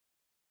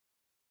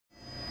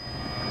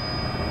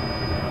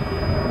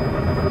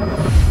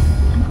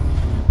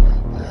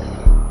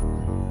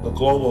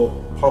global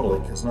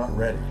public is not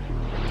ready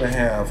to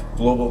have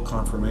global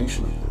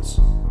confirmation of this,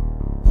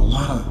 a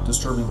lot of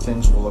disturbing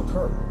things will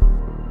occur.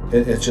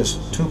 It's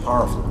just too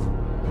powerful.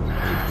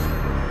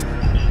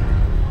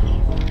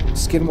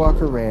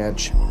 Skinwalker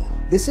Ranch.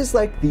 This is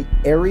like the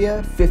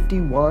Area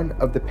 51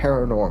 of the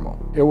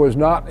paranormal. It was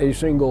not a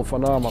single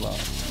phenomenon.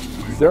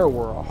 There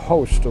were a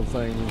host of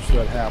things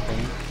that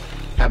happened.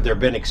 Have there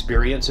been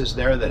experiences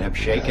there that have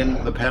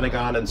shaken the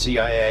Pentagon and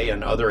CIA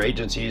and other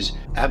agencies?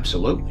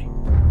 Absolutely.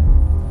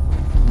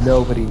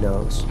 Nobody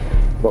knows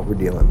what we're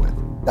dealing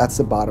with. That's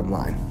the bottom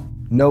line.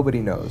 Nobody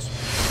knows.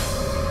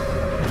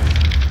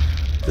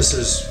 This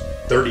is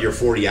 30 or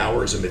 40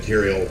 hours of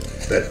material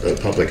that the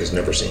public has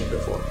never seen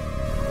before.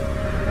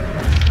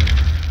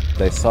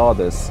 They saw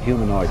this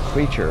humanoid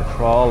creature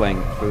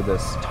crawling through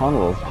this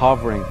tunnel,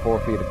 hovering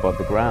 4 feet above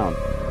the ground.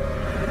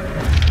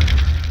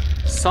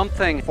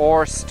 Something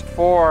forced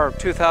 4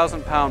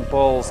 2,000-pound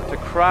bulls to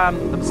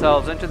cram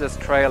themselves into this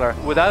trailer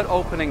without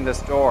opening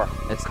this door.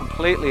 It's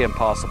completely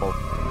impossible.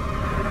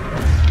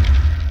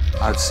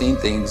 I've seen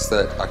things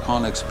that I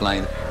can't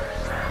explain.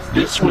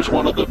 This was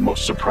one of the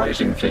most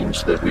surprising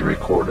things that we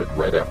recorded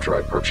right after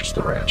I purchased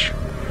the ranch.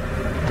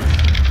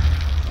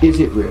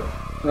 Is it real?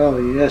 Oh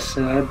yes,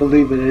 I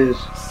believe it is.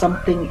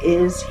 Something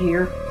is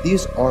here.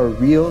 These are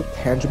real,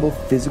 tangible,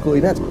 physical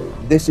events.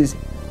 This is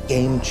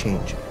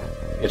game-changing.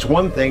 It's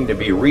one thing to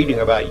be reading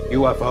about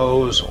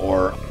UFOs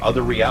or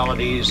other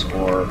realities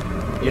or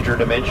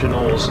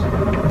interdimensionals.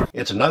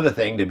 It's another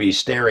thing to be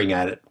staring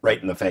at it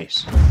right in the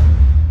face.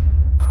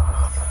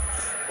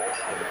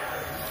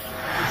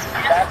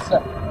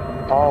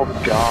 Oh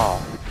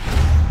God.